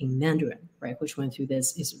spoken in Mandarin, right? Which went through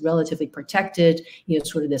this, is relatively protected,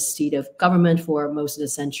 sort of the seat of government for most of the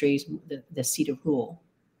centuries, the seat of rule.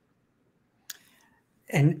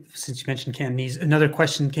 And since you mentioned Cantonese, another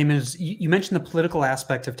question came in. Is you mentioned the political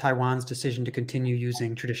aspect of Taiwan's decision to continue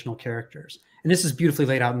using traditional characters. And this is beautifully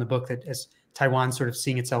laid out in the book, that as Taiwan sort of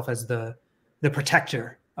seeing itself as the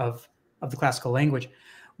protector of the classical language.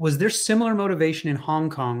 Was there similar motivation in Hong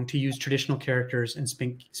Kong to use traditional characters and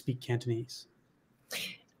speak Cantonese?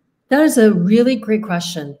 That is a really great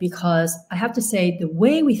question, because I have to say the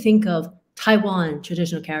way we think of Taiwan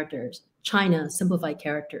traditional characters, China simplified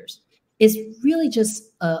characters, is really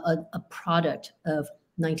just a product of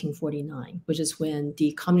 1949, which is when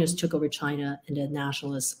the communists took over China and the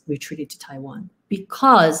nationalists retreated to Taiwan.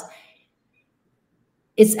 Because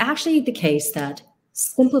it's actually the case that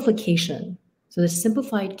simplification, so the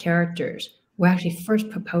simplified characters, were actually first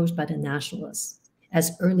proposed by the nationalists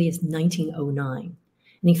as early as 1909.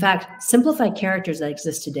 And in fact, simplified characters that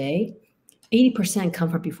exist today, 80%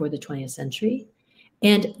 come from before the 20th century.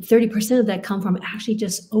 And 30% of that come from actually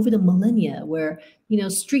just over the millennia, where,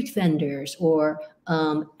 street vendors or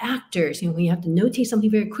actors, when you have to notate something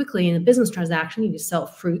very quickly in a business transaction, you sell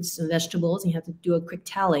fruits and vegetables, and you have to do a quick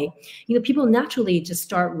tally. People naturally just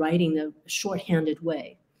start writing the shorthanded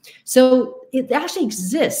way. So it actually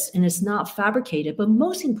exists and it's not fabricated, but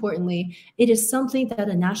most importantly, it is something that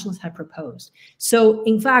the nationalists had proposed. So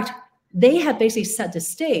in fact, they had basically set the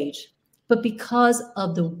stage. But because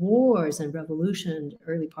of the wars and revolution in the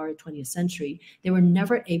early part of the 20th century, they were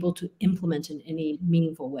never able to implement in any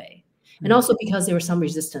meaningful way. And also because there was some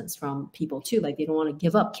resistance from people too, like they don't want to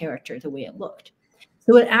give up character the way it looked.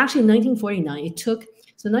 So in 1949,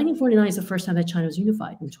 so 1949 is the first time that China was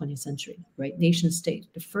unified in the 20th century, right? Nation state,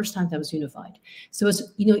 the first time that was unified. So it's,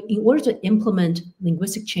 in order to implement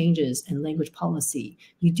linguistic changes and language policy,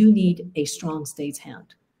 you do need a strong state's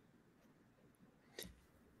hand.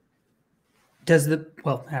 I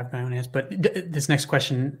have my own answer, but this next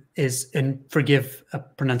question is, and forgive a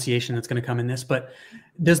pronunciation that's going to come in this, but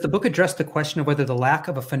does the book address the question of whether the lack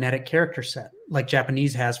of a phonetic character set, like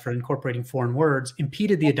Japanese has for incorporating foreign words,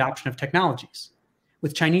 impeded the adoption of technologies?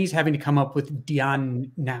 With Chinese having to come up with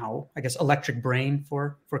Dian now, I guess electric brain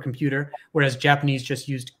for computer, whereas Japanese just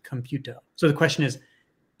used computer. So the question is,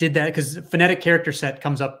 did that, because phonetic character set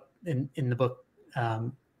comes up in the book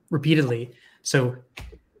repeatedly. So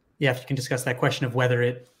yeah, if you can discuss that question of whether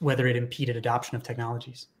it impeded adoption of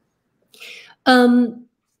technologies.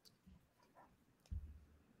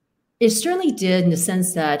 It certainly did, in the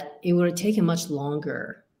sense that it would have taken much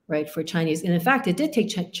longer, right, for Chinese. And in fact, it did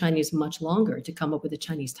take Chinese much longer to come up with a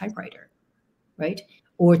Chinese typewriter, right,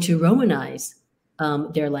 or to Romanize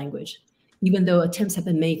their language, even though attempts have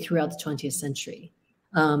been made throughout the 20th century.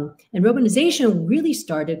 And Romanization really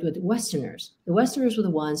started with Westerners. The Westerners were the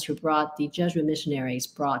ones who brought, the Jesuit missionaries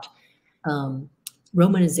brought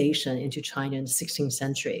Romanization into China in the 16th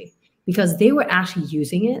century, because they were actually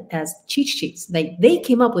using it as cheat sheets. They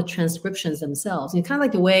came up with transcriptions themselves. And kind of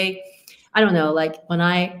like the way, I don't know, like when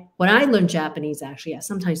I learned Japanese, actually, I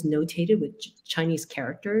sometimes notated with Chinese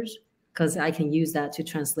characters, because I can use that to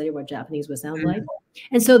translate what Japanese would sound like.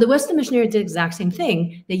 And so the Western missionary did the exact same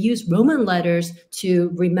thing. They used Roman letters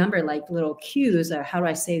to remember like little cues, or how do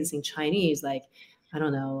I say this in Chinese? Like, I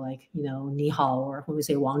don't know, like, you know, ni hao, or when we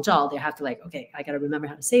say wang zhao, they have to like, okay, I got to remember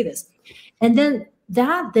how to say this. And then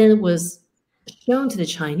that then was shown to the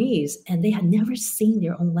Chinese, and they had never seen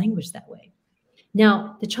their own language that way.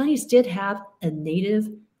 Now, the Chinese did have a native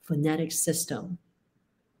phonetic system,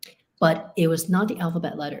 but it was not the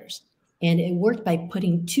alphabet letters. And it worked by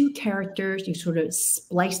putting two characters, you sort of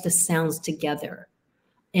splice the sounds together.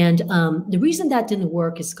 And the reason that didn't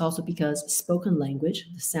work is also because spoken language,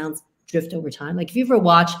 the sounds drift over time. Like if you ever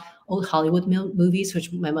watch old Hollywood movies,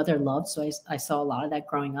 which my mother loved, so I saw a lot of that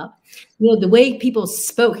growing up. You know, the way people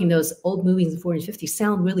spoke in those old movies in the 40s and 50s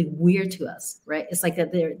sound really weird to us, right? It's like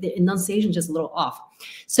that the enunciation just a little off.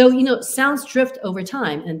 So, you know, sounds drift over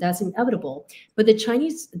time, and that's inevitable. But the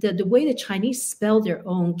Chinese, the way the Chinese spelled their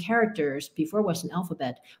own characters before Western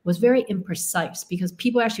alphabet was very imprecise, because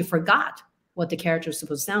people actually forgot what the character was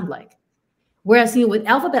supposed to sound like. Whereas, you know, with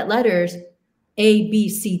alphabet letters, A, B,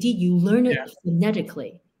 C, D, you learn it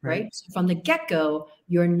phonetically, right? So from the get-go,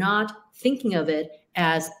 you're not thinking of it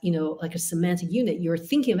as, you know, like a semantic unit. You're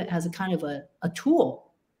thinking of it as a kind of a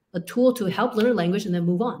tool to help learn a language and then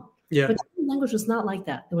move on. Yeah. But language was not like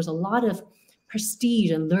that. There was a lot of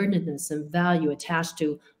prestige and learnedness and value attached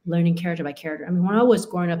to learning character by character. I mean, when I was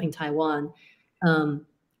growing up in Taiwan, I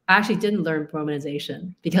actually didn't learn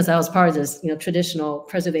Romanization because I was part of this, you know, traditional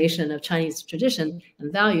preservation of Chinese tradition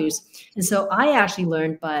and values. And so I actually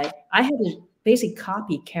learned I had to basically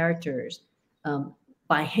copy characters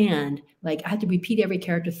by hand. Like I had to repeat every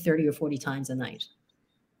character 30 or 40 times a night.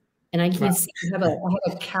 And I can see I have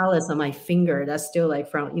a callus on my finger that's still like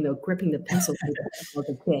from, you know, gripping the pencil as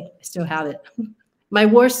a kid. I still have it. My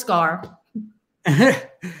worst scar.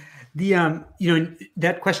 You know,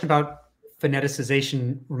 that question about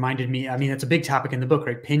phoneticization reminded me, I mean, that's a big topic in the book,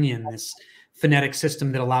 right? Pinyin, this phonetic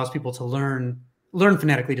system that allows people to learn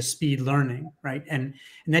phonetically, to speed learning, right? And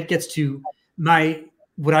that gets to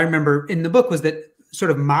what I remember in the book was that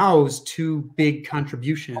sort of Mao's two big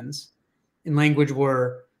contributions in language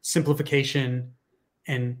were simplification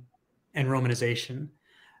and Romanization.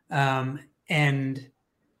 And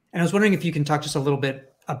I was wondering if you can talk just a little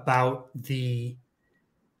bit about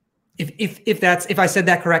if I said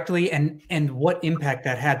that correctly, and what impact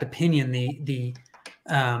that had to Pinyin, the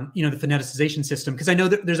phoneticization system. Because I know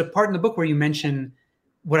that there's a part in the book where you mention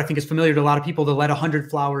what I think is familiar to a lot of people, the let 100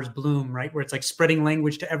 flowers bloom, right? Where it's like spreading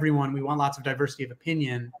language to everyone. We want lots of diversity of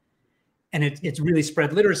opinion. And it's really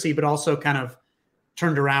spread literacy, but also kind of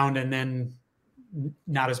turned around and then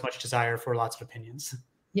not as much desire for lots of opinions.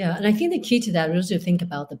 Yeah, and I think the key to that is to think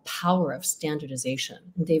about the power of standardization.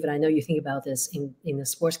 And David, I know you think about this in the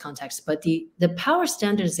sports context, but the power of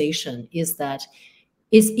standardization is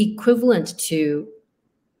equivalent to,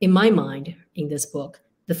 in my mind, in this book,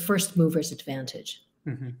 the first mover's advantage.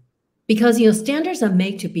 Mm-hmm. Because, you know, standards are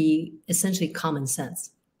made to be essentially common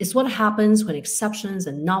sense. It's what happens when exceptions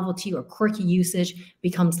and novelty or quirky usage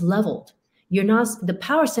becomes leveled. The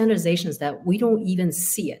power of standardization is that we don't even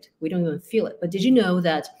see it. We don't even feel it. But did you know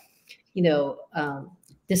that, you know,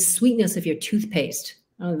 the sweetness of your toothpaste,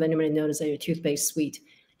 I don't know if anybody noticed that your toothpaste is sweet,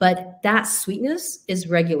 but that sweetness is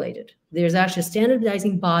regulated. There's actually a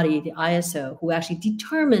standardizing body, the ISO, who actually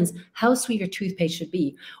determines how sweet your toothpaste should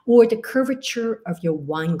be, or the curvature of your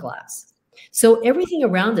wine glass. So everything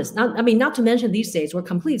around us, not to mention these days, we're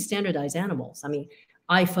completely standardized animals. I mean,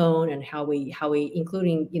 iPhone and how we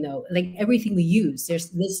including, you know, like everything we use,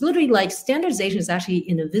 there's literally like standardization is actually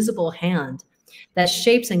an invisible hand that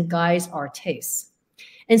shapes and guides our tastes.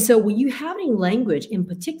 And so when you have any language in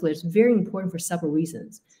particular, it's very important for several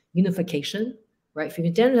reasons. Unification, right?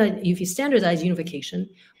 If you standardize unification,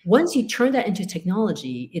 once you turn that into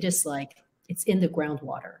technology, it is like it's in the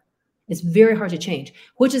groundwater. It's very hard to change,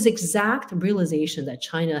 which is exact realization that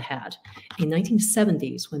China had in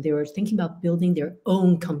 1970s when they were thinking about building their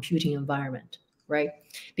own computing environment, right?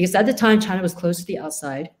 Because at the time, China was close to the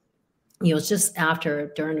outside. You know, it's just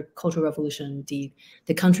during the Cultural Revolution, the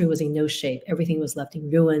country was in no shape. Everything was left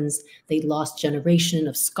in ruins. They lost generation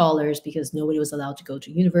of scholars because nobody was allowed to go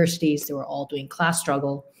to universities. They were all doing class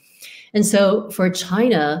struggle. And so for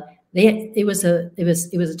China, it was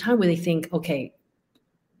a time where they think, okay,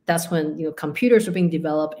 that's when computers were being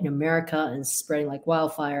developed in America and spreading like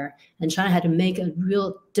wildfire, and China had to make a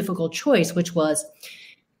real difficult choice, which was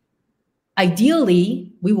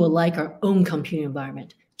ideally we will like our own computing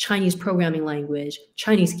environment, Chinese programming language,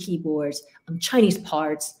 Chinese keyboards, Chinese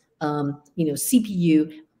parts,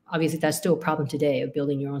 CPU. Obviously, that's still a problem today of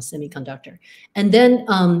building your own semiconductor. And then,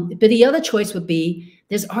 but the other choice would be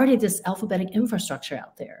there's already this alphabetic infrastructure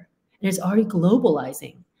out there, and it's already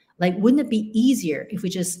globalizing. Like, wouldn't it be easier if we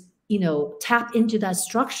just, tap into that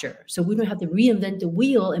structure so we don't have to reinvent the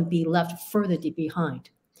wheel and be left further behind?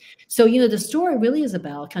 So, the story really is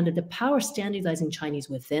about kind of the power standardizing Chinese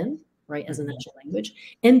within, right, as a national language,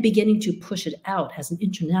 and beginning to push it out as an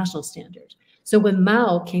international standard. So when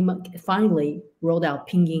Mao finally rolled out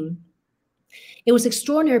Pinyin, it was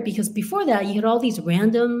extraordinary because before that, you had all these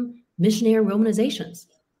random missionary romanizations,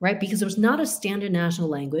 right? Because there was not a standard national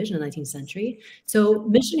language in the 19th century. So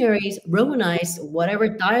missionaries romanized whatever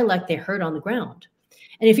dialect they heard on the ground.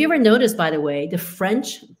 And if you ever notice, by the way, the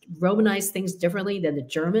French romanize things differently than the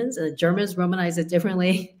Germans, and the Germans romanize it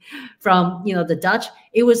differently from, the Dutch.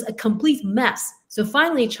 It was a complete mess. So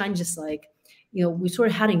finally, China just like, we sort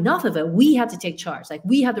of had enough of it. We have to take charge. Like,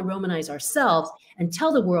 we have to romanize ourselves and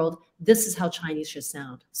tell the world this is how Chinese should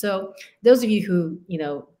sound. So those of you who,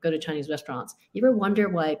 go to Chinese restaurants, you ever wonder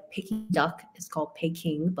why Peking duck is called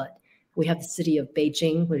Peking, but we have the city of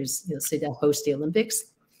Beijing, which is the city that hosts the Olympics?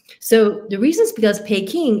 So the reason is because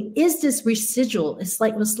Peking is this residual. It's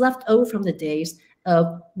like what's left over from the days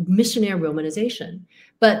of missionary romanization.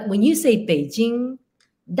 But when you say Beijing,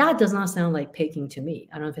 that does not sound like Peking to me.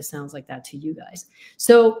 I don't know if it sounds like that to you guys.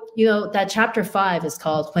 So, that chapter 5 is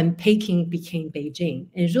called When Peking Became Beijing.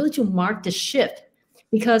 And it's really to mark the shift,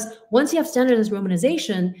 because once you have standardized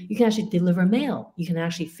romanization, you can actually deliver mail. You can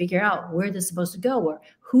actually figure out where this is supposed to go or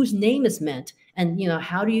whose name is meant. And,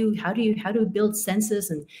 how do you build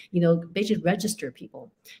census and, basically register people.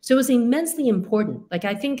 So it was immensely important. Like,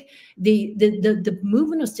 I think the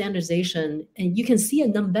movement of standardization, and you can see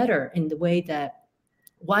it none better in the way that,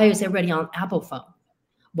 why is everybody on Apple phone?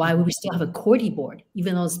 Why would we still have a QWERTY board,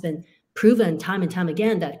 even though it's been proven time and time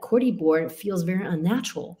again that QWERTY board feels very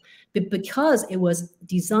unnatural? But because it was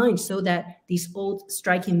designed so that these old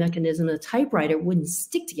striking mechanisms of the typewriter wouldn't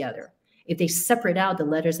stick together if they separate out the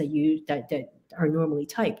letters that are normally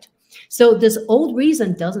typed. So this old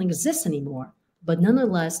reason doesn't exist anymore, but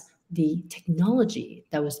nonetheless, the technology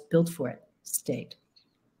that was built for it stayed.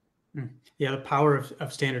 Yeah, the power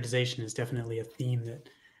of standardization is definitely a theme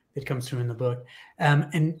that comes through in the book.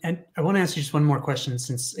 And I want to ask you just one more question,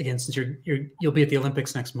 since you'll be at the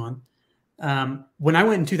Olympics next month. When I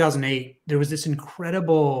went in 2008, there was this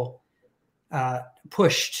incredible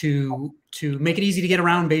push to make it easy to get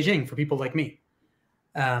around Beijing for people like me.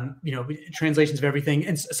 Translations of everything,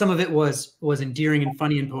 and some of it was endearing and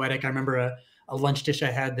funny and poetic. I remember a lunch dish I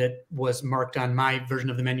had that was marked on my version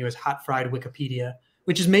of the menu as hot fried Wikipedia,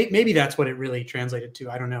 which is maybe that's what it really translated to.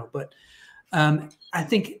 I don't know. But I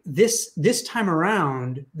think this time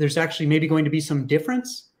around, there's actually maybe going to be some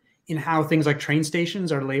difference in how things like train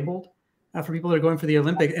stations are labeled for people that are going for the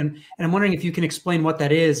Olympic. And I'm wondering if you can explain what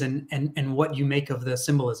that is and what you make of the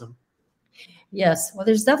symbolism. Yes, well,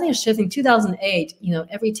 there's definitely a shift. In 2008,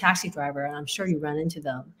 every taxi driver, and I'm sure you ran into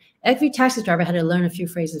them, every taxi driver had to learn a few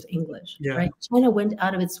phrases of English, right? China went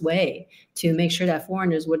out of its way to make sure that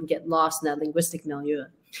foreigners wouldn't get lost in that linguistic milieu.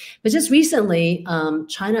 But just recently,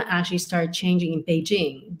 China actually started changing in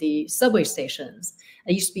Beijing, the subway stations.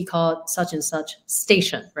 It used to be called such and such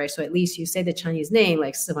station, right? So at least you say the Chinese name,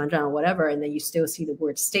 like Sihuanzhang or whatever, and then you still see the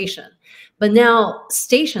word station. But now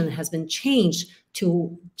station has been changed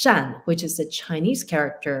to zhan, which is the Chinese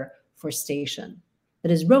character for station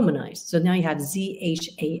that is romanized. So now you have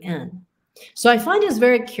ZHAN. So I find this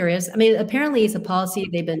very curious. I mean, apparently it's a policy.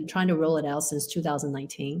 They've been trying to roll it out since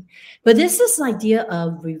 2019. But this is an idea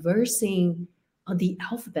of reversing the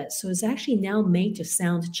alphabet. So it's actually now made to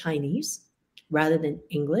sound Chinese rather than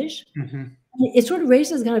English. Mm-hmm. It sort of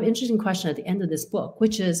raises a kind of interesting question at the end of this book,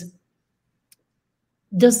 which is,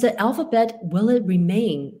 does the alphabet, will it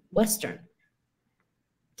remain Western?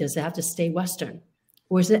 Does it have to stay Western?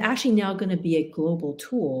 Or is it actually now going to be a global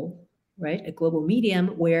tool, right? A global medium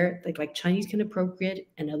where like Chinese can appropriate it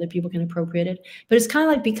and other people can appropriate it. But it's kind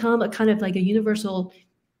of like become a kind of like a universal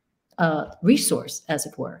resource, as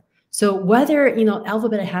it were. So whether,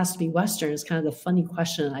 alphabet has to be Western is kind of the funny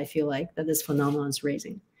question I feel like that this phenomenon is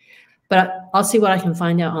raising. But I'll see what I can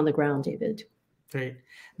find out on the ground, David. Great.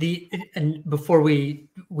 And before we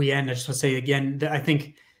end, I just want to say again that I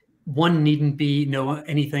think one needn't know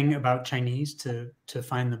anything about Chinese to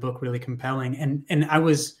find the book really compelling. And I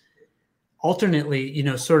was alternately, you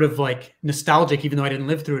know, sort of like nostalgic, even though I didn't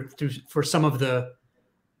live through it, for some of the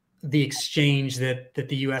exchange that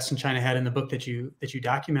the U.S. and China had in the book that you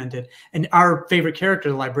documented. And our favorite character,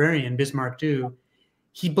 the librarian, Bismarck Du,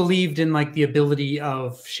 he believed in like the ability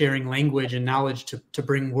of sharing language and knowledge to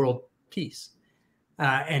bring world peace.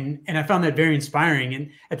 And I found that very inspiring. And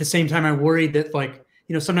at the same time, I worried that, like,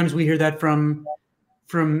 you know, sometimes we hear that from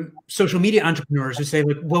social media entrepreneurs who say,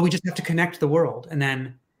 like, well, we just have to connect the world, and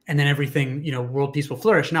then everything, you know, world peace will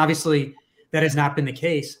flourish. And obviously that has not been the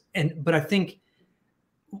case. But I think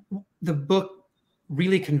the book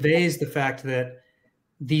really conveys the fact that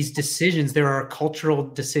these decisions, there are cultural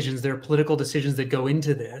decisions, there are political decisions that go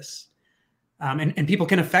into this, and people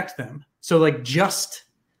can affect them. So like just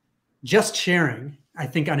sharing, I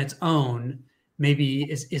think on its own maybe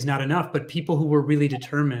is not enough, but people who were really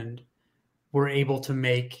determined were able to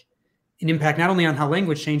make an impact, not only on how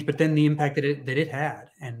language changed, but then the impact that it had,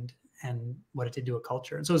 and what it did to a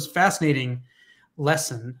culture. And so it's a fascinating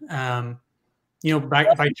lesson. You know,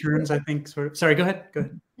 by turns, I think. Sort of. Sorry, go ahead.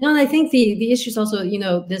 No, and I think the issue is also, you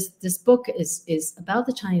know, this book is about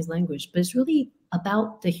the Chinese language, but it's really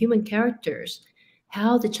about the human characters,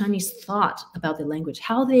 how the Chinese thought about the language,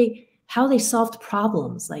 how they solved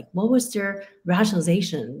problems, like what was their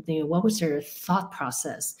rationalization, you know, what was their thought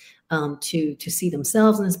process to see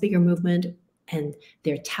themselves in this bigger movement, and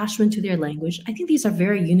their attachment to their language. I think these are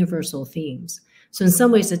very universal themes. So in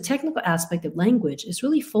some ways, the technical aspect of language is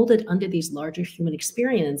really folded under these larger human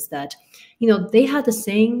experience that, you know, they had the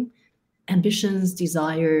same ambitions,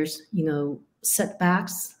 desires, you know,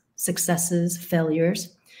 setbacks, successes,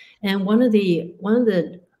 failures. And one of the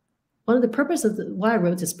purpose of why I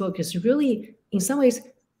wrote this book is to really, in some ways,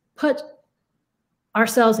 put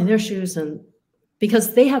ourselves in their shoes, and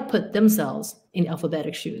because they have put themselves in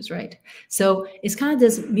alphabetic shoes, right? So it's kind of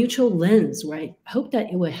this mutual lens, right? I hope that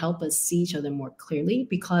it will help us see each other more clearly,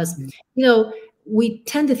 because, you know, we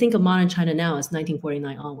tend to think of modern China now as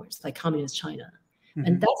 1949 onwards, like communist China.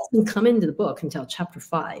 And that doesn't come into the book until chapter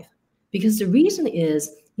 5, because the reason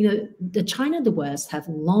is, you know, the China and the West have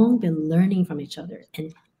long been learning from each other,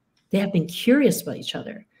 and they have been curious about each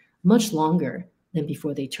other much longer than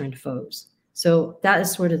before they turned foes. So that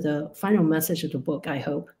is sort of the final message of the book, I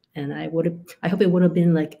hope. And I hope it would have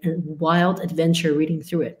been like a wild adventure reading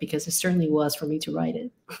through it, because it certainly was for me to write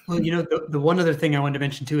it. Well, you know, the one other thing I wanted to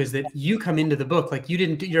mention too is that you come into the book, like,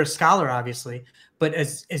 you're a scholar, obviously, but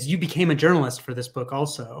as you became a journalist for this book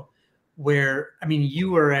also, where, I mean,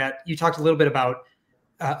 you talked a little bit about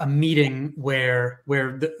a meeting where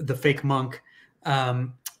the fake monk,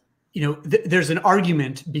 you know, there's an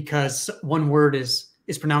argument because one word is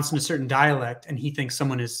pronounced in a certain dialect, and he thinks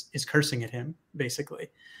someone is cursing at him, basically.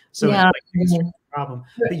 So yeah, it's like, a problem.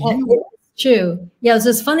 But it's true. Yeah, it's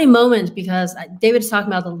this funny moment, because David's talking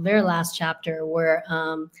about the very last chapter where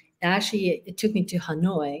it took me to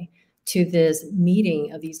Hanoi, to this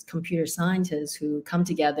meeting of these computer scientists who come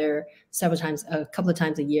together a couple of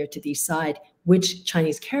times a year, to decide which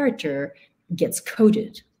Chinese character gets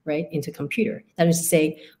coded right into computer. That is to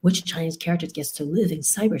say, which Chinese character gets to live in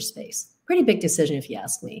cyberspace. Pretty big decision, if you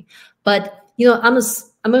ask me. But, you know, I'm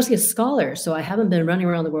mostly a scholar, so I haven't been running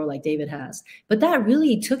around the world like David has. But that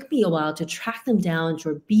really took me a while to track them down,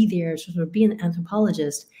 to be there, to sort of be an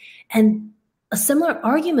anthropologist. And a similar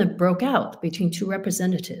argument broke out between two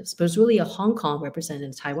representatives, but it was really a Hong Kong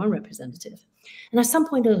representative, Taiwan representative. And at some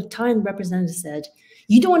point, the Taiwan representative said,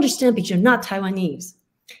 "You don't understand because you're not Taiwanese."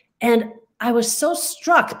 And I was so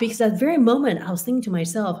struck, because at that very moment, I was thinking to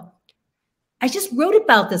myself, I just wrote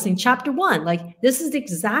about this in chapter 1. Like, this is the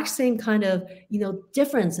exact same kind of, you know,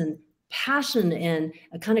 difference and passion and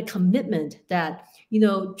a kind of commitment that, you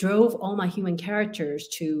know, drove all my human characters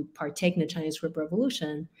to partake in the Chinese Script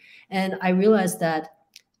Revolution. And I realized that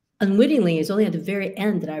unwittingly, it's only at the very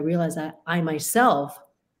end that I realized that I myself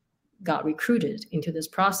got recruited into this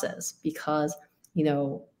process, because, you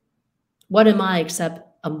know, what am I except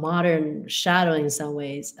a modern shadow in some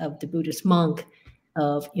ways of the Buddhist monk,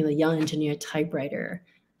 of, you know, young engineer typewriter,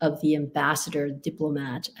 of the ambassador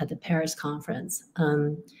diplomat at the Paris conference.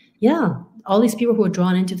 Yeah, all these people who are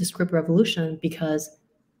drawn into the script revolution because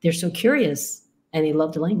they're so curious and they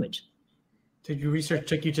love the language. Did your research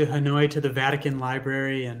took you to Hanoi, to the Vatican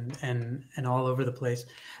Library, and all over the place?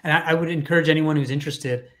 And I would encourage anyone who's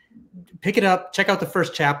interested, pick it up, check out the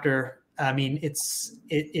first chapter. I mean,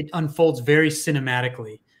 it unfolds very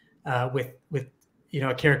cinematically, with you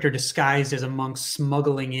know, a character disguised as a monk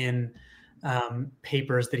smuggling in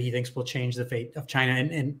papers that he thinks will change the fate of China,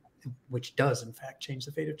 and which does in fact change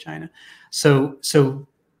the fate of China. So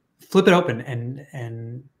flip it open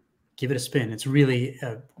and give it a spin. It's really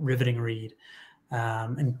a riveting read.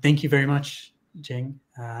 And thank you very much, Jing.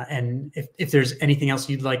 And if there's anything else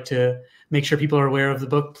you'd like to make sure people are aware of the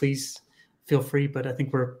book, please feel free. But I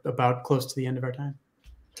think we're about close to the end of our time.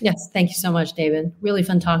 Yes, thank you so much, David. Really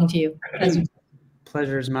fun talking to you.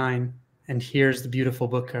 Pleasure is mine. And here's the beautiful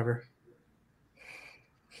book cover.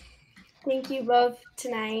 Thank you both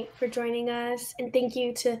tonight for joining us, and thank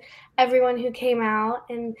you to everyone who came out.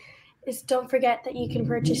 And don't forget that you can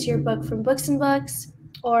purchase your book from Books and Books,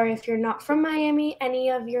 or if you're not from Miami,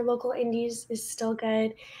 any of your local indies is still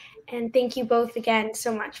good. And thank you both again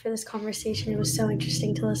so much for this conversation. It was so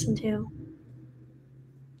interesting to listen to.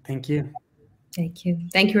 Thank you. Thank you.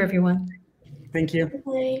 Thank you, everyone. Thank you.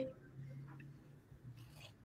 Bye.